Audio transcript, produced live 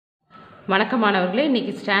வணக்கம் மாணவர்களே,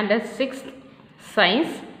 இன்னைக்கு ஸ்டாண்டர்ட் 6th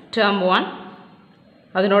சயின்ஸ் டேர்ம் 1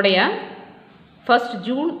 அதனுடைய first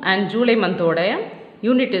June and July மந்தோடைய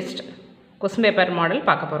unit test question paper model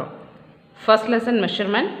பார்க்க போகிறோம். First lesson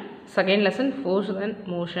measurement, second lesson force and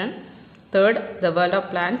motion, third the world of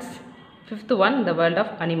plants, fifth one the world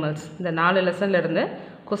of animals. இந்த 4 லெசன்லேருந்து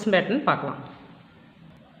question pattern பார்க்கலாம்.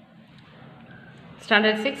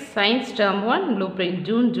 Standard 6 science term 1 blue print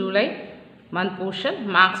June July month portion,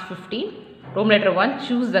 marks 15. Room letter 1,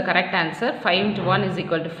 choose the correct answer. 5 into 1 is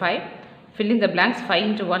equal to 5. Fill in the blanks. 5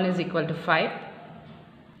 into 1 is equal to 5.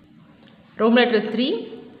 Room letter 3,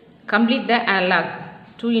 complete the analog.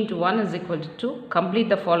 2 into 1 is equal to 2. Complete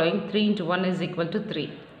the following. 3 into 1 is equal to 3.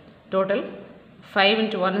 Total 5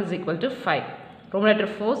 into 1 is equal to 5. Room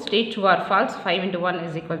letter 4, state true or false. 5 into 1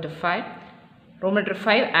 is equal to 5. Room letter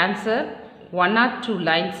 5, answer 1 or 2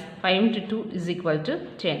 lines. 5 into 2 is equal to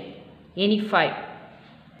 10. Any 5.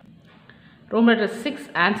 Room letter 6,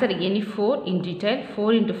 answer any 4 in detail. 4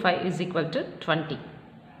 into 5 is equal to 20.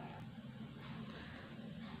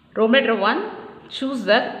 Room letter 1, choose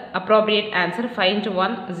the appropriate answer. 5 into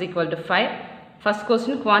 1 is equal to 5. First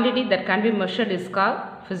question, quantity that can be measured is called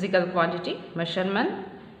physical quantity. Measurement,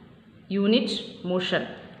 unit, motion.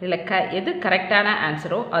 எது கரெக்டான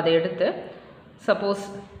ஆன்சரோ அதை எடுத்து suppose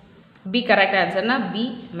B correct answer na B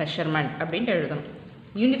measurement அப்படின்ட்டு எழுதணும்.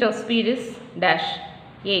 Unit of speed is dash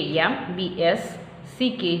A m, B s, C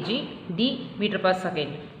kg, D meter per second.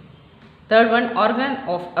 Third one, organ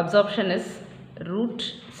of absorption is root,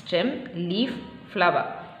 stem, leaf, flower.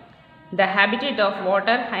 The habitat of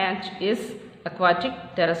water hyatt is aquatic,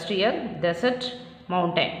 terrestrial, desert,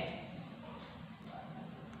 mountain.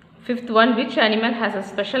 Fifth one, which animal has a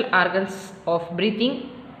special organs of breathing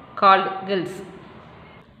called gills?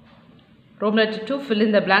 Room letter 2, fill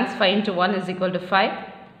in the blanks. 5 into 1 is equal to 5.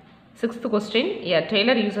 Sixth question, a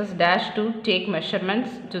tailor uses dash to take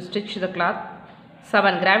measurements to stitch the cloth.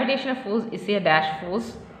 7. Gravitational force is a dash force.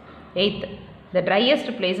 8th, the driest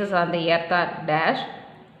places on the earth are dash.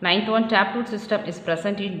 9th one, taproot system is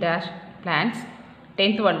present in dash plants.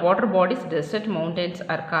 10th one, water bodies, desert, mountains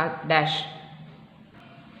are called dash.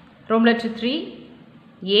 Room letter 3,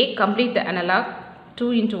 A, complete the analog.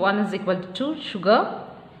 2 into 1 is equal to 2. Sugar,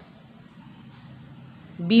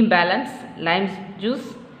 beam balance, lime juice,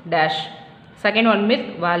 dash. Second one, milk,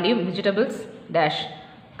 volume, vegetables, dash.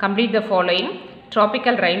 Complete the following.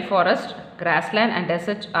 Tropical rainforest, grassland and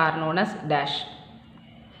desert are known as dash.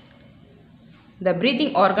 The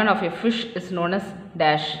breathing organ of a fish is known as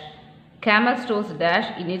dash. Camel stores dash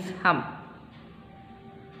in its hump.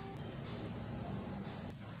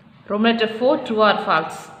 Room letter 4, true or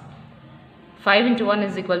false? 5 into 1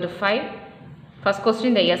 is equal to 5. First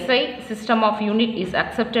question, the SI system of unit is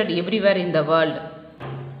accepted everywhere in the world.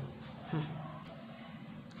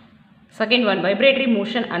 Second one, vibratory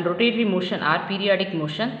motion and rotatory motion are periodic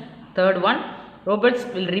motion. Third one, robots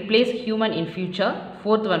will replace human in future.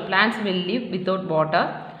 Fourth one, plants will live without water.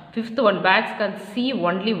 Fifth one, bats can see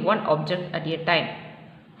only one object at a time.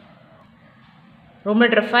 Room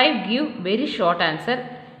letter 5, give very short answer.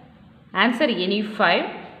 Answer any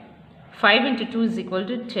 5. 5 into 2 is equal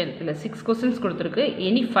to 10. இல்லை 6 questions கொடுத்திருக்கு.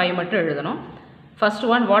 any 5 மட்டும் எழுதணும். First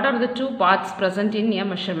one, what are the 2 parts present in a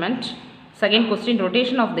measurement? Second question,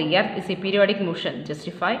 rotation of the earth is a periodic motion.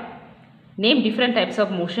 Justify. Name different types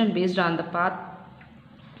of motion based on the path.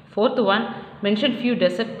 Fourth one, mention few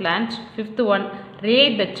desert plants. Fifth one,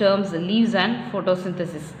 relate the terms leaves and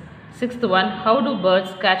photosynthesis. Sixth one, how do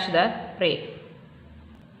birds catch the prey?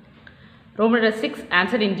 Room letter 6,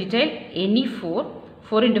 answer in detail any 4.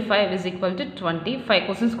 4 into 5 is equal to 20. 5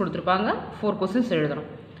 questions கொடுத்திருப்பாங்க. 4 questions எழுதணும்.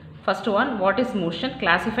 First one, what is motion?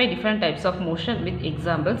 Classify different types of motion with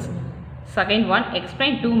examples. Second one,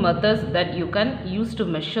 explain 2 methods that you can use to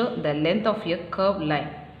measure the length of a curved line.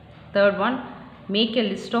 Third one, make a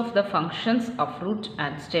list of the functions of root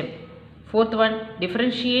and stem. Fourth one,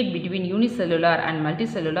 differentiate between unicellular and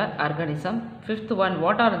multicellular organism. Fifth one,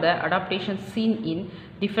 what are the adaptations seen in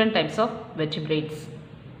different types of vertebrates?